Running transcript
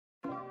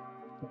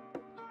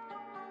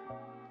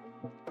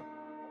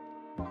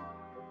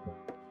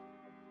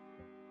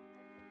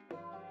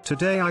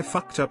Today I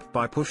fucked up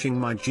by pushing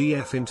my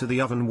GF into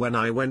the oven when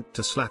I went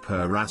to slap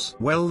her ass.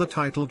 Well, the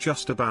title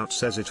just about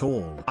says it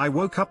all. I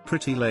woke up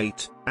pretty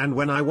late, and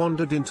when I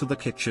wandered into the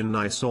kitchen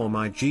I saw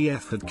my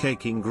GF had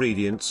cake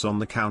ingredients on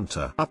the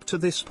counter. Up to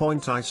this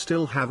point I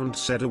still haven't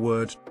said a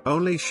word,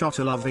 only shot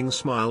a loving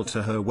smile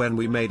to her when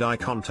we made eye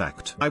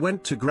contact. I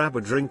went to grab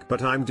a drink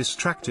but I'm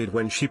distracted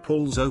when she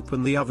pulls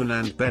open the oven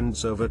and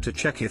bends over to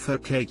check if her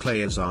cake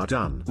layers are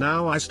done.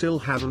 Now I still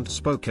haven't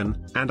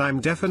spoken, and I'm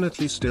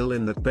definitely still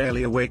in that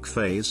barely awake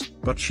phase,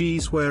 but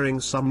she's wearing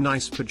some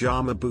nice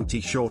pajama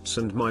booty shorts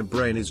and my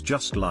brain is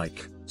just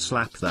like,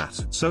 slap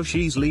that. So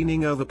she's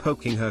leaning over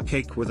poking her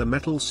cake with a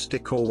metal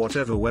stick or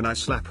whatever when I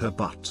slap her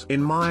butt.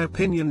 In my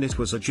opinion it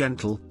was a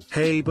gentle,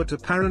 hey, but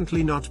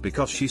apparently not,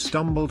 because she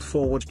stumbled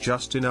forward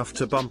just enough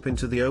to bump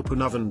into the open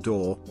oven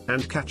door,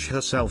 and catch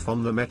herself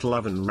on the metal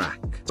oven rack.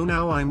 So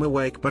now I'm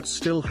awake but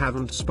still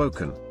haven't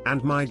spoken,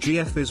 and my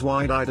GF is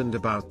wide-eyed and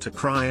about to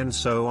cry, and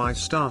so I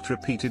start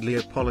repeatedly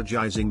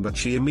apologizing, but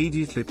she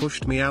immediately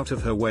pushed me out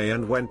of her way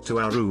and went to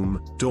our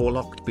room, door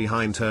locked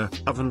behind her,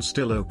 oven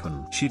still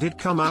open. She did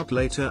come out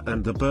later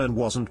and the burn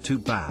wasn't too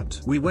bad.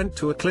 We went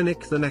to a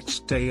clinic the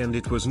next day and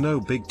it was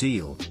no big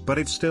deal, but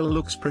it still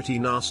looks pretty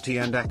nasty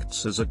and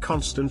acts as a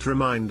constant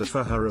reminder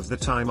for her of the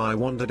time I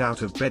wandered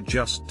out of bed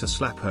just to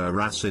slap her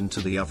ass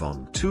into the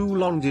oven. Too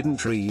long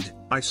didn't read.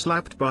 I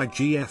slapped my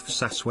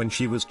GF's ass when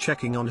she was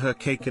checking on her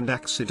cake and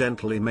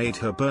accidentally made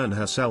her burn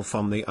herself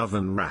on the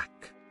oven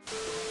rack.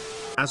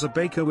 As a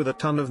baker with a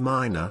ton of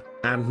minor,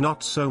 and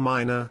not so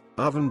minor,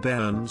 oven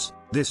burns,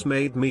 this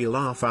made me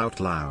laugh out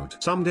loud.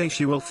 Someday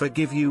she will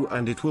forgive you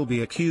and it will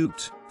be a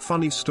cute,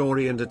 funny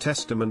story and a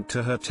testament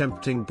to her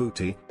tempting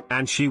booty,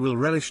 and she will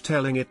relish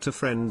telling it to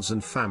friends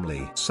and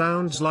family.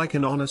 Sounds like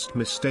an honest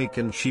mistake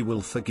and she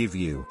will forgive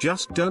you.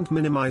 Just don't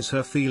minimize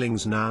her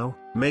feelings now,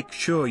 make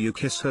sure you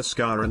kiss her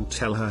scar and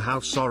tell her how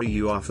sorry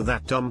you are for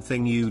that dumb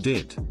thing you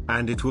did,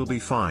 and it will be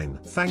fine.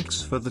 Thanks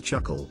for the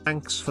chuckle.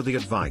 Thanks for the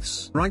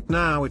advice. Right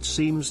now it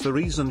seems the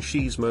reason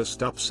she's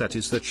most upset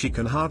is that she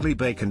can hardly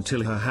bake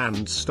until her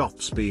hand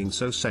stops being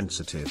so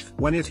sensitive.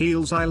 When it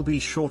heals I'll be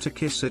sure to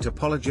kiss it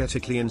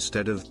apologetically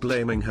instead of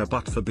blaming her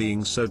butt for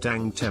being so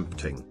dang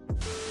tempting.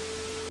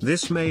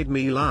 This made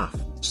me laugh.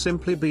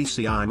 Simply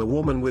BC, I'm a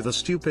woman with a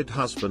stupid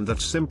husband that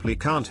simply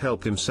can't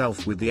help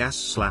himself with the ass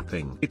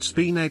slapping. It's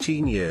been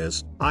 18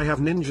 years, I have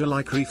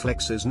ninja-like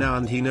reflexes now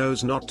and he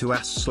knows not to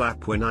ass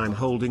slap when I'm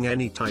holding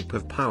any type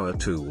of power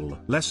tool.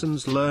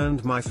 Lessons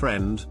learned, my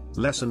friend,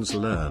 lessons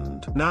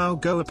learned. Now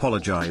go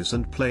apologize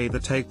and play the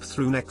tape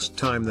through next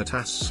time that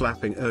ass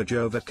slapping urge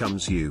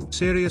overcomes you.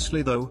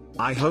 Seriously though,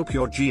 I hope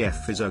your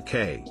GF is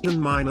okay. Even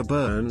minor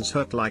burns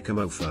hurt like a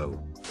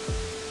mofo.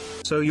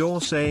 So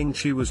you're saying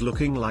she was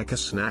looking like a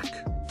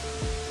snack?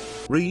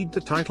 Read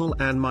the title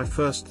and my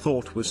first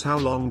thought was, how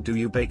long do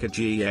you bake a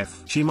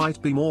GF? She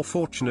might be more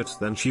fortunate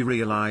than she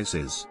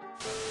realizes.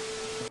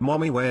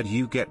 Mommy, where'd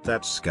you get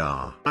that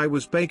scar? I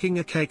was baking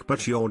a cake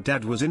but your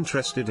dad was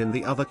interested in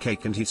the other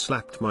cake and he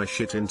slapped my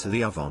shit into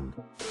the oven.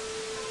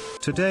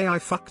 Today I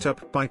fucked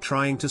up by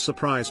trying to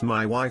surprise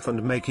my wife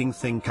and making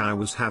think I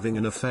was having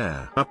an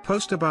affair. A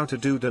post about a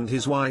dude and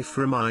his wife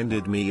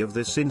reminded me of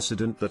this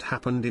incident that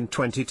happened in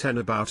 2010,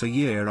 about a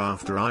year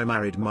after I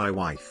married my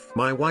wife.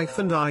 My wife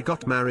and I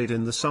got married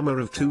in the summer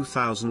of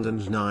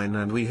 2009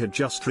 and we had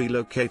just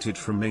relocated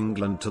from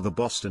England to the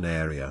Boston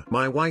area.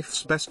 My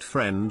wife's best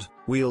friend,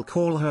 we'll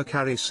call her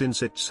Carrie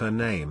since it's her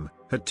name,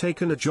 had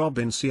taken a job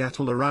in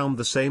Seattle around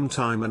the same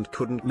time and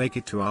couldn't make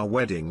it to our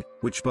wedding,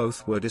 which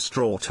both were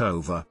distraught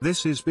over.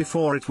 This is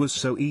before it was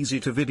so easy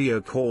to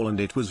video call and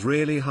it was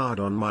really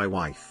hard on my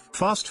wife.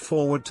 Fast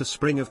forward to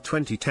spring of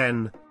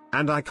 2010,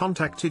 and I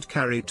contacted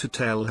Carrie to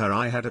tell her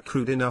I had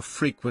accrued enough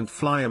frequent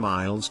flyer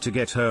miles to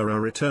get her a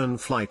return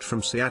flight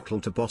from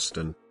Seattle to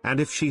Boston, and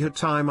if she had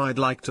time I'd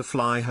like to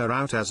fly her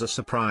out as a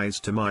surprise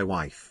to my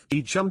wife.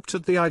 He jumped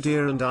at the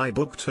idea and I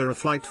booked her a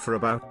flight for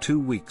about 2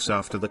 weeks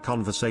after the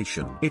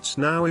conversation. It's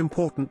now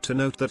important to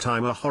note that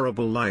I'm a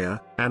horrible liar,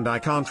 and I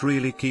can't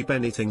really keep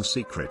anything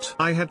secret.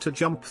 I had to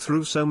jump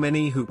through so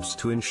many hoops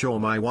to ensure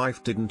my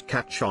wife didn't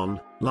catch on,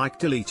 like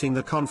deleting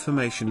the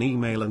confirmation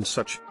email and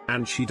such,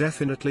 and she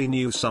definitely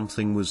knew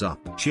something was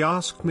up. She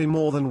asked me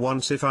more than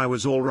once if I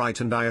was alright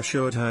and I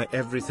assured her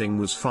everything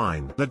was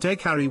fine. The day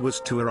Carrie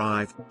was to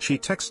arrive, she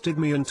texted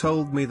me and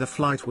told me the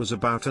flight was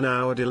about an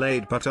hour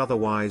delayed but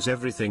otherwise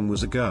everything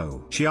was a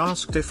go. She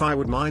asked if I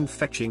would mind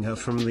fetching her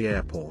from the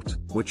airport,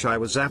 which I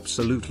was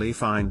absolutely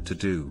fine to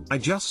do. I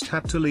just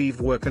had to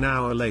leave work an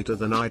hour later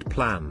than I'd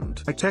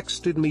planned. I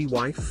texted me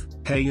wife,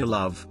 hey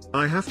love,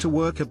 I have to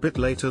work a bit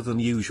later than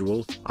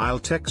usual, I'll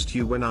text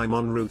you when I'm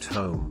en route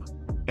home.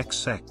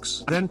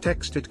 XX. Then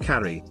texted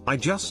Carrie, I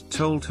just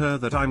told her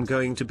that I'm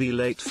going to be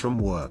late from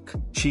work.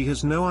 She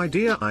has no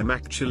idea I'm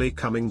actually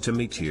coming to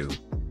meet you.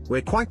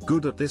 We're quite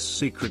good at this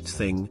secret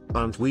thing,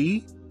 aren't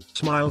we?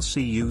 Smile,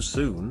 see you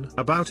soon.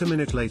 About a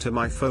minute later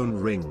my phone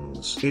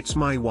rings. It's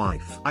my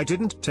wife. I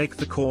didn't take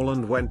the call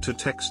and went to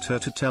text her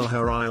to tell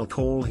her I'll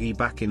call he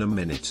back in a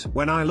minute.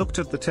 When I looked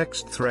at the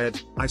text thread,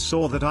 I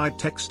saw that I'd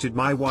texted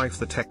my wife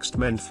the text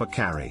meant for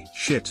Carrie.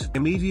 Shit.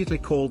 Immediately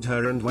called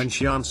her, and when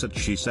she answered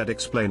she said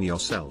explain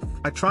yourself.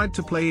 I tried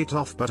to play it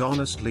off, but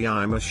honestly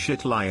I'm a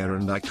shit liar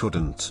and I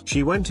couldn't.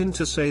 She went in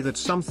to say that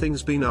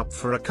something's been up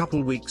for a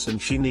couple weeks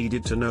and she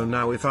needed to know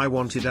now if I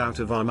wanted out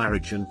of our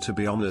marriage, and to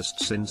be honest,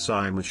 since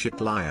I'm a shit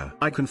liar,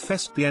 I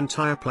confessed the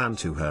entire plan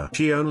to her.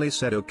 She only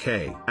said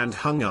okay and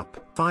hung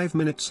up. 5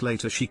 minutes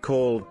later she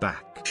called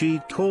back.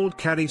 She'd called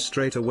Carrie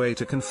straight away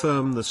to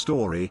confirm the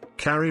story.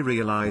 Carrie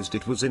realized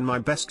it was in my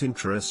best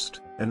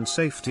interest and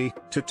safety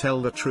to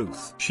tell the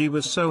truth. She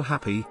was so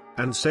happy,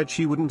 and said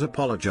she wouldn't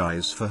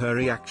apologize for her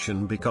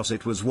reaction because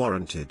it was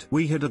warranted.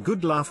 We had a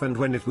good laugh, and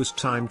when it was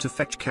time to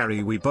fetch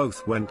Carrie we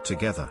both went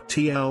together.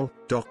 TL,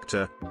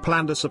 doctor,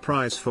 planned a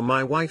surprise for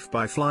my wife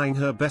by flying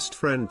her best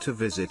friend to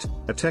visit.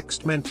 A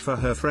text meant for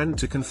her friend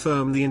to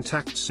confirm the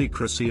intact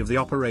secrecy of the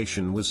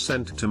operation was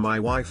sent to my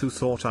wife, who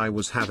thought I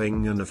was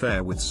having an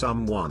affair with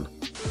someone.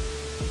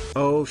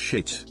 Oh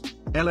shit.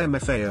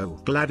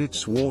 LMFAO. Glad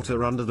it's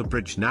water under the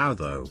bridge now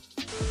though.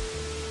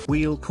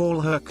 We'll call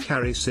her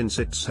Carrie since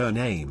it's her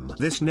name.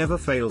 This never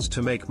fails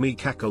to make me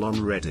cackle on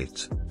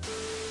Reddit.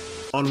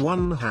 On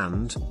one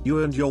hand,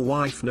 you and your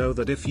wife know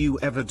that if you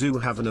ever do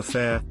have an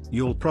affair,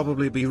 you'll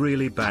probably be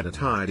really bad at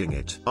hiding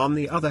it. On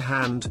the other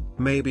hand,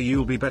 maybe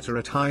you'll be better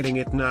at hiding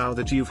it now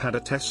that you've had a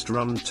test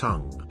run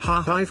tongue.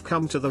 I've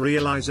come to the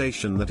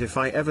realization that if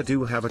I ever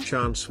do have a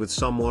chance with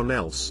someone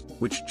else,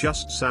 which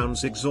just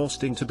sounds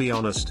exhausting to be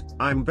honest,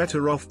 I'm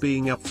better off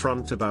being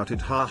upfront about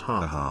it.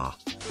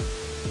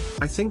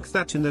 I think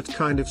that in that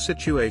kind of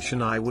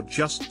situation I would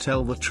just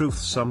tell the truth,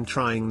 some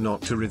trying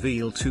not to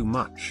reveal too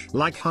much.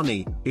 Like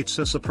honey, it's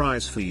a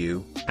surprise for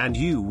you, and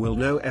you will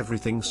know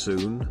everything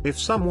soon. If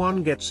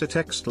someone gets a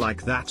text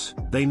like that,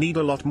 they need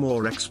a lot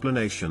more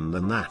explanation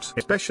than that.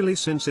 Especially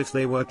since if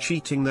they were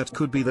cheating, that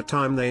could be the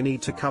time they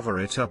need to cover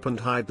it up and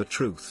hide the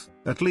truth.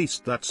 At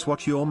least that's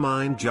what your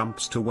mind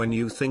jumps to when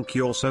you think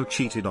you're so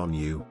cheated on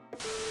you.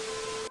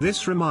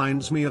 This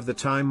reminds me of the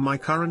time my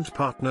current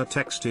partner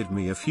texted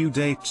me a few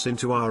dates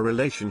into our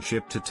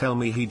relationship to tell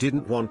me he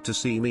didn't want to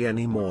see me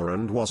anymore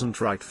and wasn't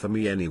right for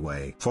me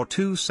anyway. For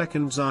 2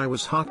 seconds I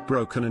was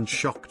heartbroken and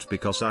shocked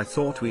because I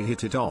thought we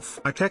hit it off.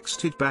 I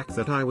texted back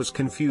that I was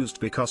confused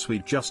because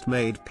we'd just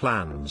made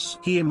plans.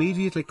 He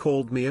immediately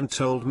called me and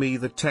told me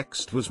the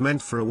text was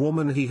meant for a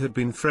woman he had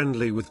been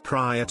friendly with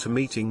prior to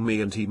meeting me,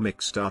 and he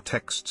mixed our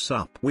texts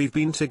up. We've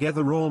been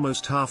together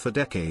almost half a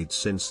decade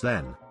since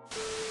then.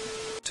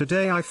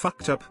 Today I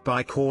fucked up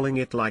by calling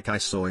it like I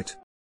saw it.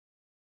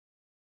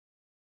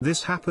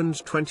 This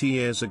happened 20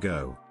 years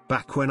ago,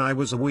 back when I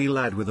was a wee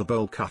lad with a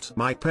bowl cut.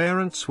 My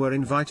parents were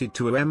invited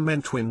to a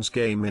MN Twins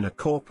game in a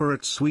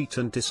corporate suite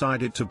and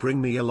decided to bring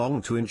me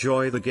along to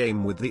enjoy the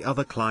game with the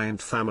other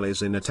client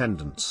families in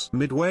attendance.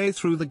 Midway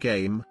through the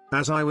game,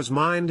 as I was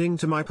minding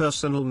to my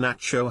personal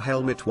nacho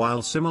helmet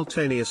while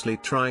simultaneously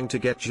trying to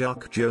get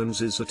Jack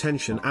Jones's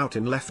attention out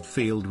in left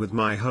field with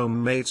my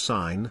homemade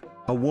sign,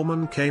 a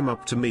woman came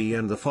up to me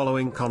and the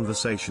following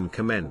conversation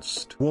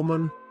commenced.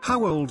 Woman,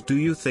 how old do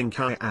you think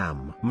I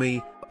am?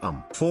 Me,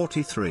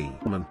 43.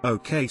 Woman,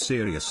 okay,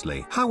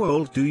 seriously. How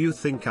old do you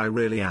think I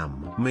really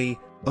am? Me,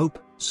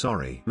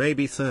 sorry,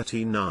 maybe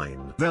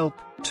 39. Velp,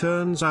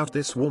 turns out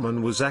this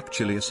woman was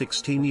actually a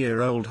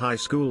 16-year-old high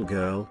school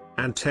girl,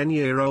 and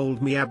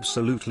 10-year-old me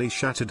absolutely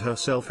shattered her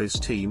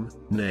self-esteem,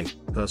 nay,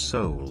 her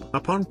soul.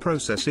 Upon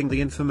processing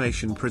the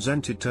information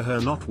presented to her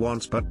not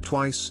once but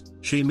twice,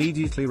 she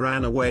immediately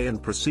ran away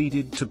and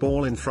proceeded to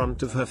bawl in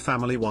front of her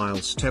family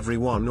whilst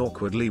everyone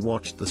awkwardly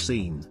watched the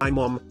scene. My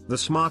mom, the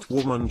smart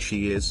woman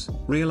she is,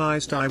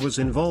 realized I was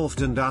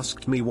involved and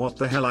asked me what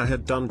the hell I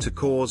had done to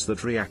cause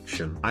that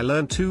reaction. I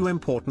learned 2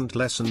 important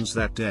lessons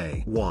that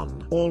day.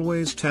 1.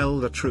 Always tell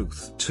the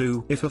truth.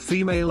 2. If a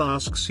female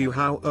asks you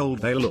how old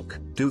they look,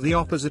 do the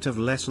opposite of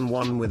lesson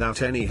 1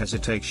 without any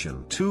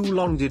hesitation. Too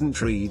long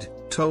didn't read,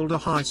 told a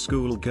high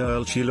school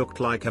girl she looked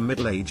like a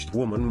middle-aged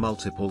woman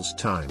multiple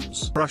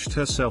times. Brushed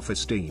her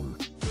self-esteem.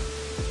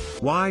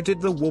 Why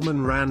did the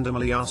woman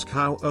randomly ask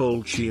how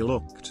old she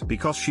looked?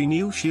 Because she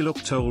knew she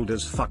looked old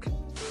as fuck.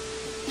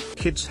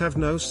 Kids have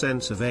no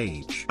sense of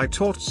age. I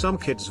taught some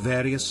kids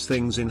various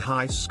things in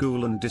high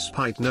school, and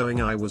despite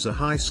knowing I was a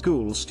high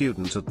school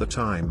student at the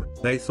time,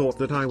 they thought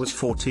that I was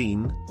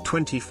 14,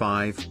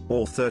 25,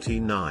 or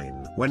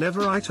 39.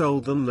 Whenever I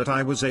told them that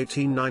I was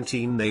 18,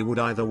 19, they would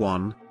either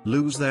 1,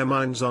 lose their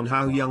minds on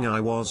how young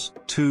I was,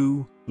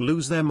 2,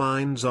 lose their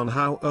minds on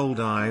how old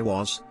I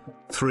was,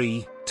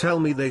 3, tell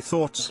me they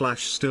thought /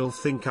 still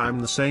think I'm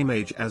the same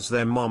age as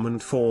their mom,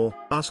 and 4,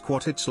 ask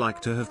what it's like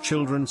to have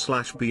children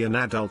 / be an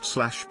adult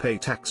 / pay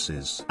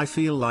taxes. I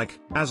feel like,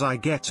 as I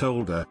get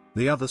older,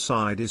 the other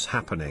side is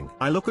happening.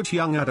 I look at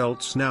young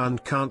adults now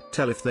and can't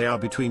tell if they are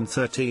between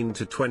 13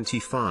 to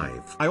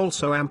 25. I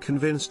also am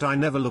convinced I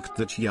never looked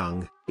that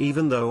young,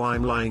 even though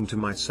I'm lying to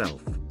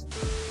myself.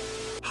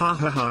 Ha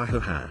ha ha ha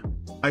ha.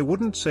 I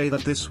wouldn't say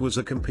that this was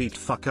a complete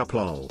fuck up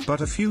lol.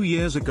 But a few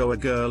years ago a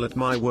girl at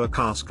my work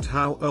asked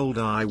how old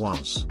I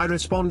was. I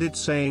responded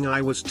saying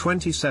I was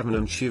 27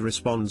 and she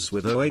responds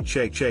with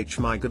OHHH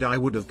my god I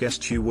would have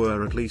guessed you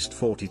were at least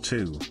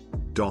 42.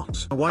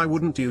 Why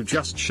wouldn't you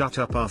just shut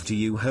up after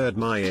you heard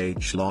my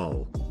age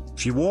lol?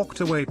 She walked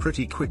away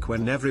pretty quick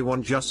when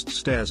everyone just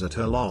stares at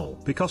her lol.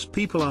 Because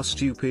people are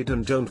stupid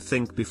and don't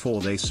think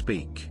before they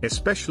speak.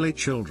 Especially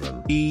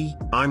children.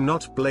 I'm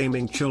not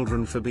blaming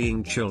children for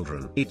being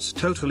children. It's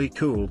totally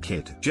cool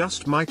kid.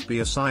 Just might be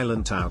a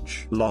silent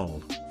ouch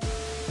lol.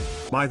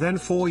 My then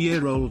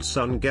 4-year-old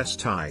son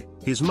guessed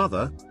his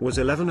mother was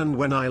 11 and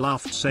when I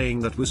laughed saying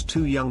that was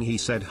too young he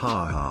said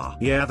haha.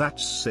 Yeah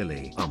that's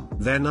silly.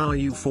 Then are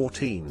you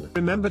 14?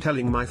 Remember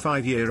telling my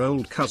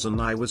 5-year-old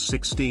cousin I was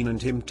 16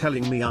 and him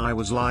telling me I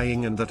was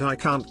lying and that I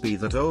can't be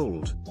that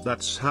old.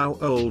 That's how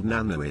old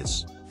Nana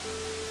is.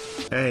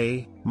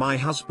 My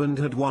husband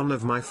had one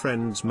of my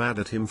friends mad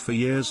at him for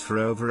years for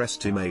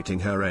overestimating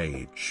her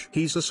age.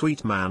 He's a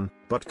sweet man,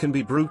 but can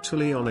be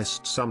brutally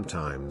honest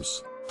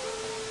sometimes.